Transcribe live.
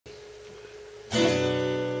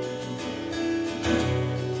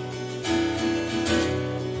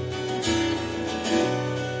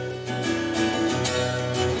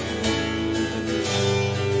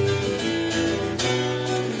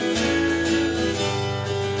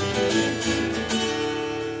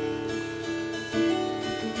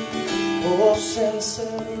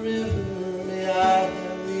San Saba River, may I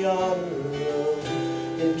have the honor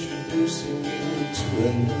of introducing you to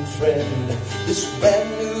a new friend. This brand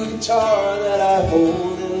new guitar that I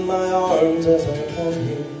hold in my arms as I come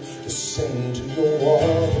here to sing to your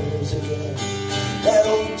waters again. That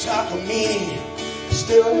old Takamine,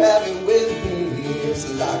 still have it with me. It's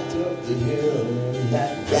locked up the hill in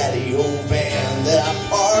that ratty old van that I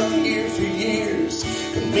parked here for years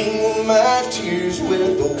to mingle my tears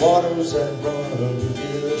with the waters that run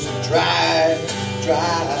through this dry,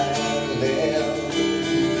 dry land.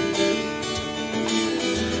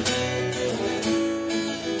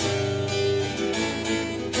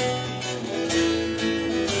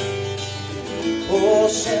 Oh,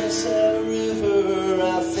 San Saba River,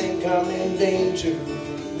 I think I'm in danger,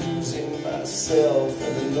 losing myself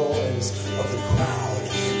in the noise of the crowd.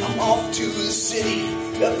 I'm off to the city,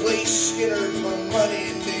 that place Skinner for money.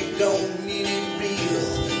 They don't need it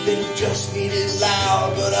real, they just need it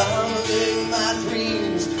loud. But I'm living my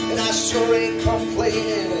dreams, and I sure ain't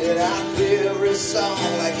complaining. I play every song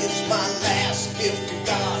like it's my last gift to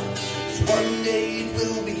God, 'cause one day it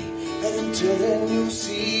will be. And until then you'll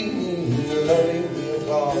see me loving the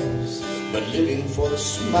applause, but living for the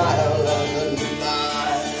smile on the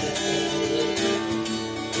night.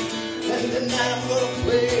 And tonight I'm gonna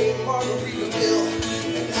play Margaritaville,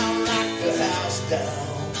 and I'll knock the house down.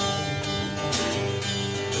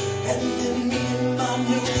 And then me and my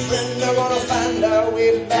new friend are gonna find our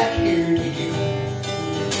way back here to you.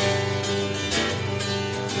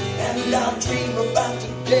 And I'll dream about the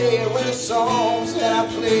day when the songs that I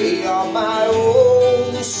play are my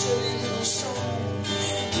own silly little songs.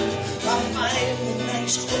 I'll find a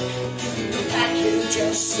nice hook, and I can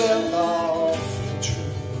just sell off the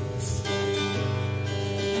truth.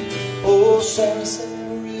 Oh, San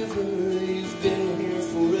Saba River, you've been here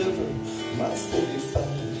forever. My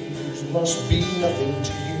 45 years must be nothing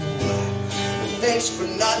to you. Thanks for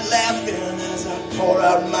not laughing as I pour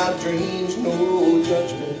out my dreams. No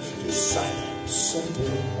judgment, just silence,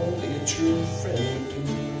 something only a true friend do.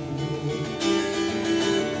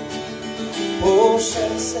 Oh,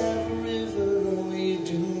 San Saba River, will you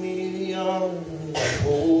do me the honor of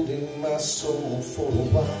holding my soul for a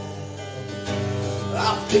while?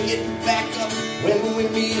 I'll pick it back up when we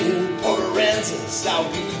meet in Port Aransas. I'll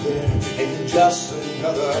be there in just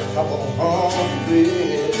another couple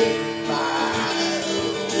hundred miles.